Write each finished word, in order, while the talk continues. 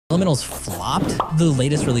Elementals flopped. The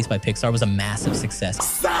latest release by Pixar was a massive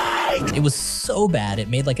success. It was so bad, it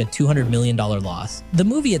made like a $200 million loss. The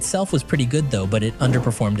movie itself was pretty good though, but it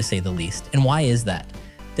underperformed to say the least. And why is that?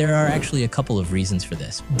 There are actually a couple of reasons for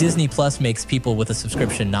this. Disney Plus makes people with a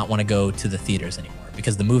subscription not want to go to the theaters anymore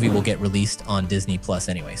because the movie will get released on Disney Plus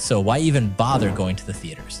anyway. So why even bother going to the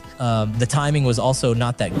theaters? The timing was also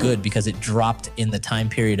not that good because it dropped in the time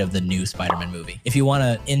period of the new Spider-Man movie. If you want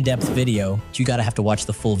an in-depth video, you gotta have to watch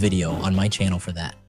the full video on my channel for that.